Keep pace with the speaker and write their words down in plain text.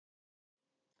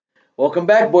Welcome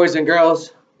back, boys and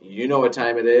girls. You know what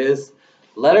time it is.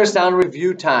 Letter sound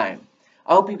review time.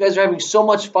 I hope you guys are having so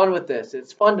much fun with this.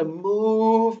 It's fun to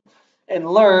move and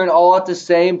learn all at the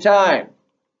same time.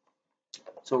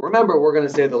 So remember, we're going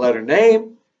to say the letter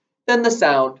name, then the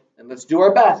sound, and let's do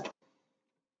our best.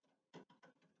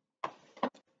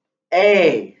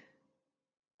 A.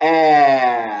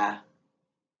 A.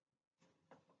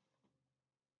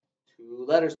 Two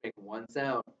letters make one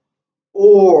sound.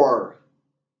 Or.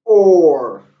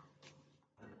 Or.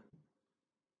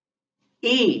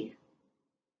 E.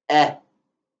 Eh.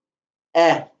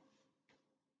 Eh.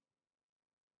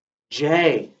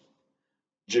 J.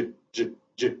 J. J.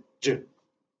 J. J.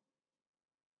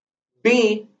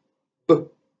 B. B.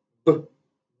 B.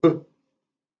 B.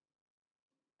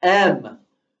 M.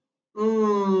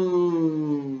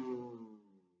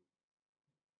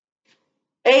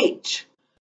 H.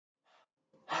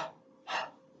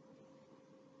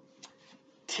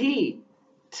 T.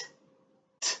 T.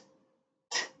 T.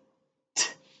 T. T.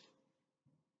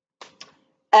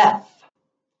 F.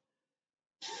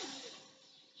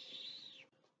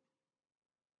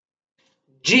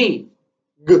 G.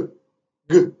 G.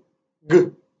 G.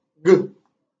 G. G.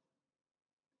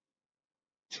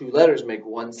 Two letters make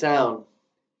one sound.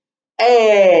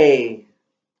 A.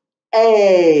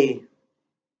 A.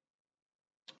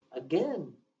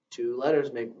 Again, two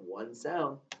letters make one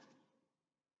sound.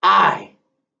 I.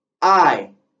 I.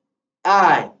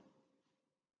 I.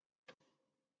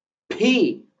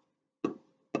 P.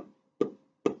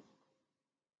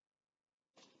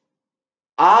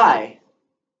 I.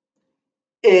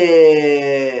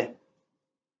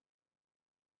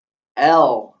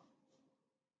 L.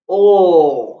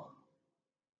 O.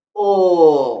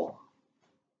 O.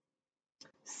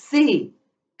 C.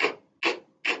 K. K.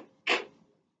 K. K.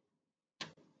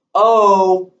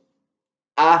 O.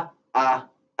 A. A.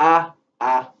 A.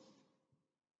 A.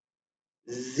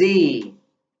 Z.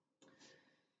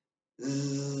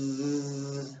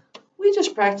 Z. We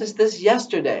just practiced this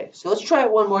yesterday, so let's try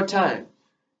it one more time.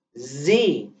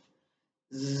 Z.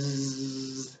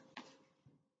 Z.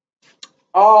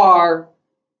 R.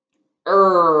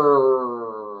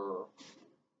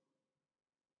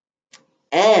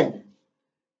 N.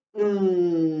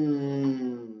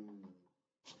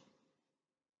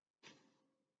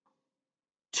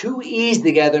 Two E's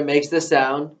together makes the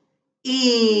sound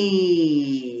E.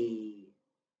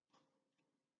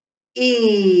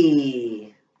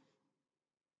 E.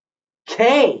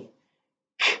 K.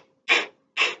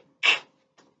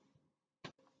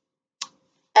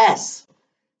 S.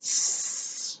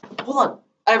 S. Hold on.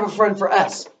 I have a friend for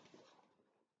S.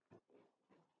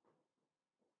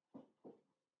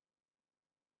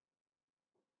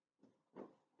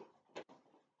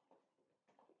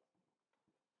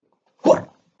 What?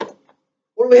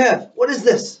 What do we have? What is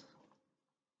this?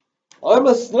 I'm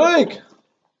a snake.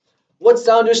 What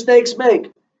sound do snakes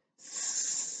make?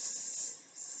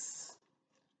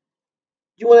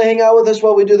 You want to hang out with us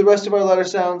while we do the rest of our letter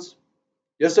sounds?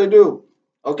 Yes, I do.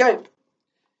 Okay.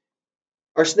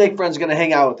 Our snake friend's going to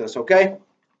hang out with us, okay?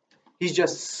 He's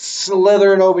just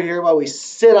slithering over here while we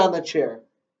sit on the chair.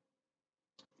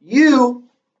 You,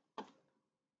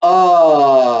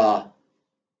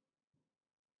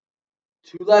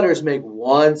 two letters make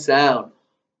one sound.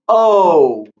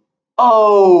 O,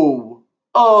 O,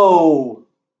 O.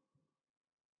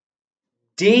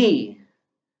 D,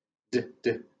 D,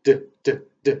 D, D, D,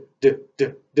 D, D, D,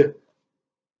 D.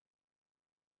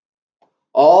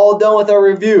 All done with our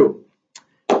review.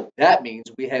 That means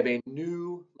we have a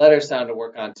new letter sound to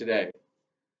work on today.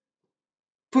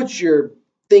 Put your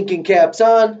thinking caps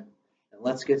on and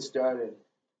let's get started.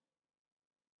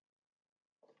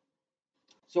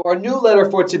 So our new letter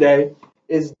for today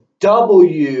is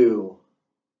W.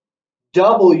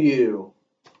 W.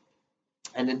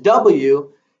 And the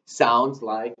W sounds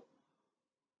like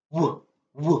w,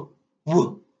 w,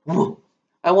 w, w.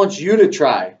 I want you to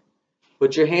try.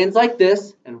 Put your hands like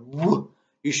this and w.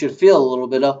 You should feel a little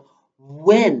bit of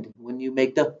wind when you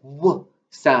make the w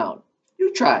sound.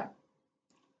 You try.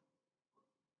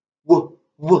 W,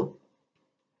 w.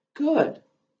 Good.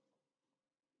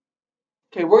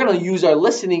 Okay, we're going to use our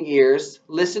listening ears.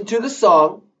 Listen to the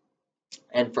song.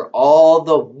 And for all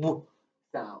the w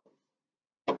sounds.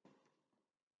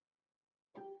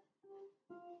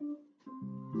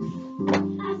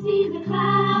 I see the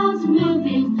clouds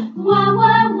moving, wah,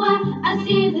 wah, wah. I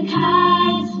see the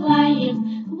kites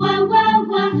flying, wah, wah,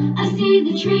 wah. I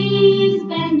see the trees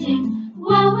bending,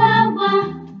 wah, wah, wah.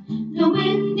 The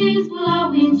wind is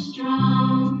blowing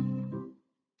strong.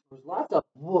 There's lots of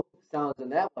w sounds in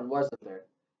that one, wasn't there?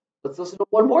 Let's listen to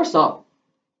one more song.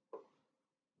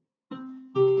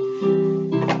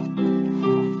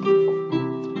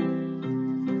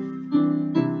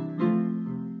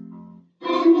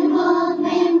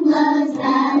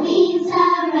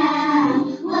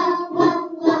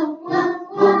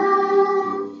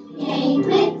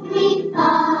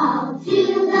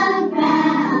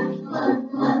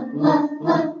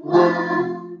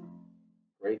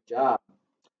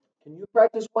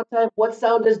 practice one time. What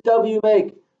sound does W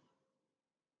make?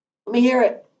 Let me hear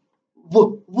it.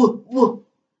 W, w, w.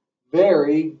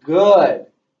 Very good.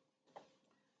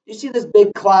 You see this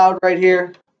big cloud right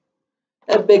here?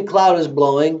 That big cloud is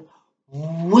blowing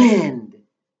wind.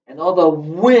 And all the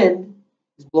wind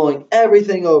is blowing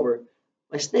everything over.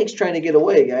 My snake's trying to get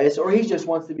away, guys, or he just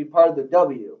wants to be part of the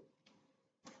W.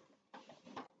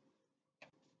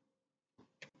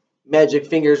 Magic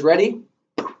fingers ready?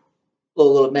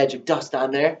 Blow a little magic dust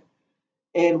on there.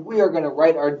 And we are going to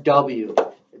write our W.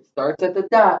 It starts at the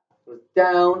dot. Goes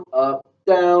down,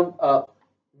 up,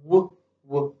 woo,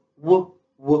 woo, woo,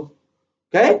 woo.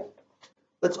 Okay?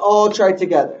 Let's all try it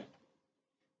together.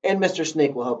 And Mr.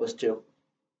 Snake will help us too.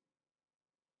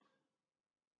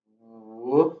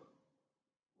 Woo,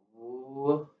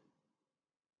 woo,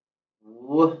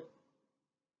 woo,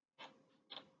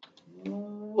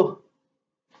 woo,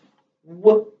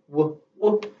 woo, woo,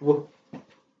 woo, woo.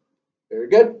 Very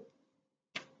good.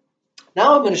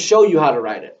 Now I'm going to show you how to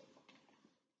write it.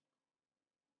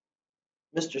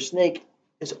 Mr. Snake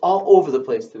is all over the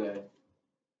place today.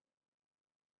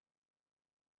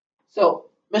 So,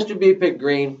 Mr. B picked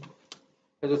green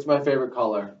because it's my favorite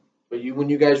color. But when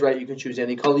you guys write, you can choose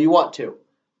any color you want to.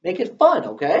 Make it fun,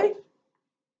 okay?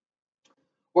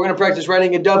 We're going to practice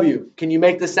writing a W. Can you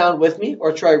make the sound with me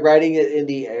or try writing it in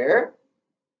the air?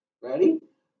 Ready?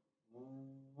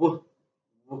 Woo,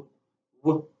 woo,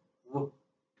 woo, woo.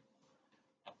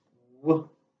 Woo,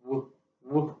 woo,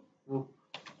 woo, woo.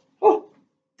 Oh,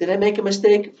 did I make a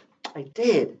mistake? I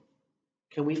did.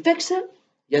 Can we fix it?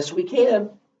 Yes, we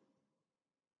can.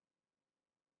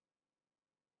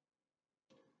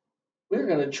 We're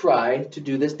going to try to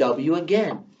do this W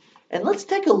again. And let's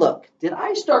take a look. Did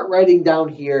I start writing down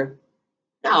here?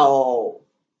 No.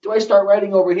 Do I start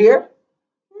writing over here?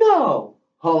 No.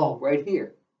 Oh, right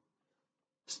here.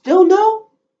 Still no?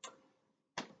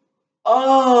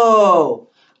 Oh,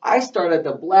 I start at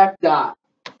the black dot.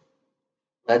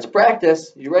 Let's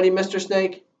practice. You ready, Mr.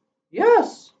 Snake?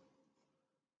 Yes.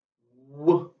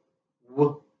 Woo,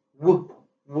 woo, woo,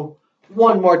 woo.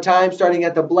 One more time, starting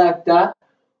at the black dot.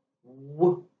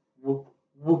 Woo, woo,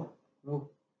 woo, woo.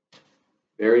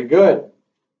 Very good.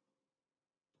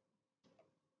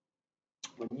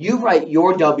 When you write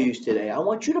your W's today, I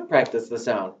want you to practice the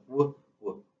sound. Woo,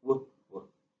 woo, woo, woo.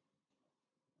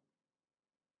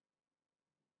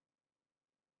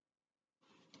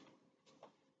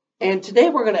 And today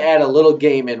we're going to add a little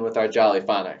game in with our Jolly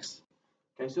Phonics.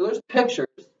 Okay, so there's pictures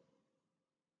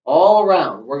all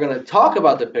around. We're going to talk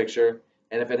about the picture,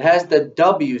 and if it has the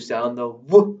W sound, the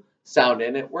W sound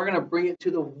in it, we're going to bring it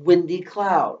to the windy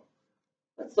cloud.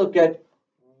 Let's look at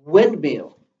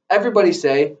windmill. Everybody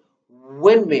say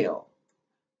windmill.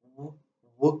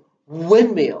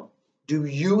 Windmill. Do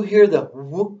you hear the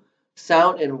W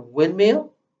sound in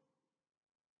windmill?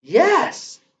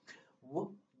 Yes.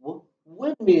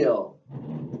 Windmill.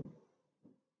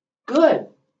 Good.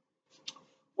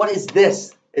 What is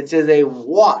this? It says a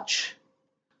watch.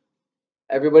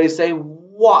 Everybody say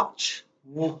watch.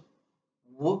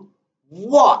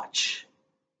 Watch.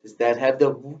 Does that have the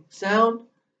W sound?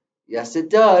 Yes, it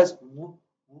does.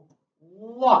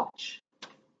 Watch.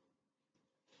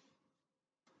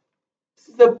 This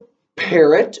is a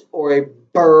parrot or a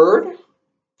bird.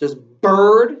 Does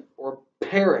bird or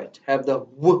parrot have the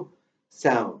W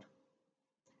sound?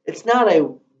 It's not a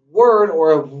word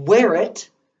or a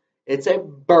wear-it. It's a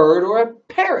bird or a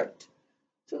parrot.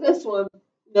 So this one,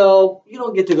 no, you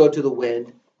don't get to go to the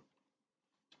wind.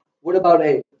 What about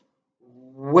a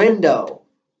window?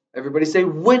 Everybody say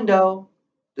window.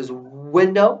 Does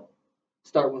window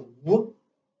start with W?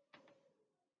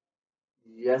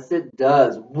 Yes, it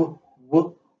does.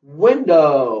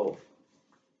 Window.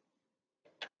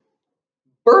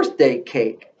 Birthday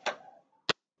cake.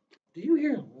 Do you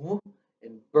hear W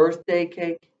in birthday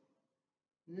cake?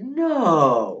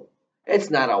 No, it's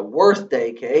not a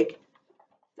birthday cake.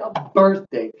 It's a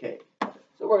birthday cake.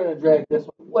 So we're going to drag this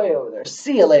one way over there.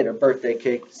 See you later, birthday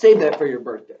cake. Save that for your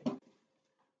birthday.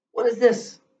 What is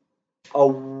this? A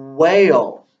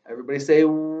whale. Everybody say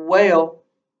whale.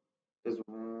 Does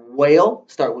whale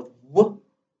start with W?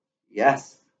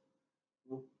 Yes.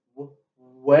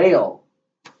 Whale.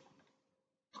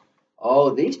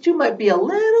 Oh, these two might be a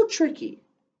little tricky.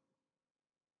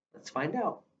 Let's find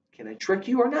out. Can I trick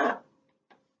you or not?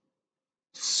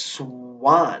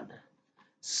 Swan.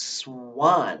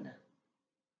 Swan.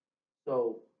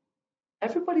 So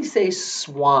everybody say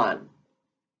swan.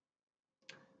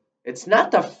 It's not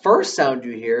the first sound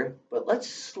you hear, but let's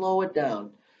slow it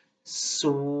down.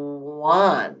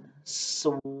 Swan.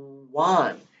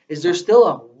 Swan. Is there still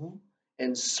a W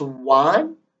in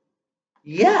swan?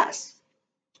 Yes.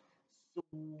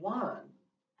 Swan.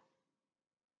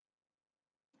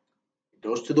 It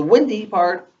goes to the windy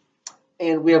part.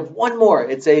 And we have one more.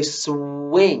 It's a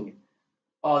swing.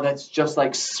 Oh, that's just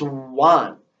like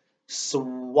swan.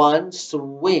 Swan,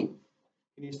 swing.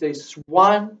 Can you say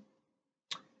swan?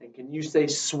 And can you say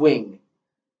swing?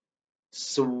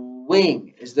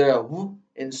 Swing. Is there a w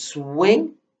in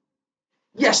swing?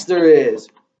 Yes, there is.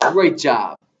 Great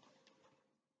job.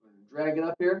 Drag it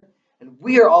up here. And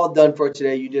we are all done for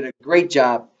today. You did a great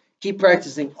job. Keep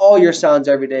practicing all your sounds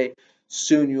every day.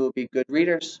 Soon you will be good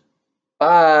readers.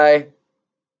 Bye.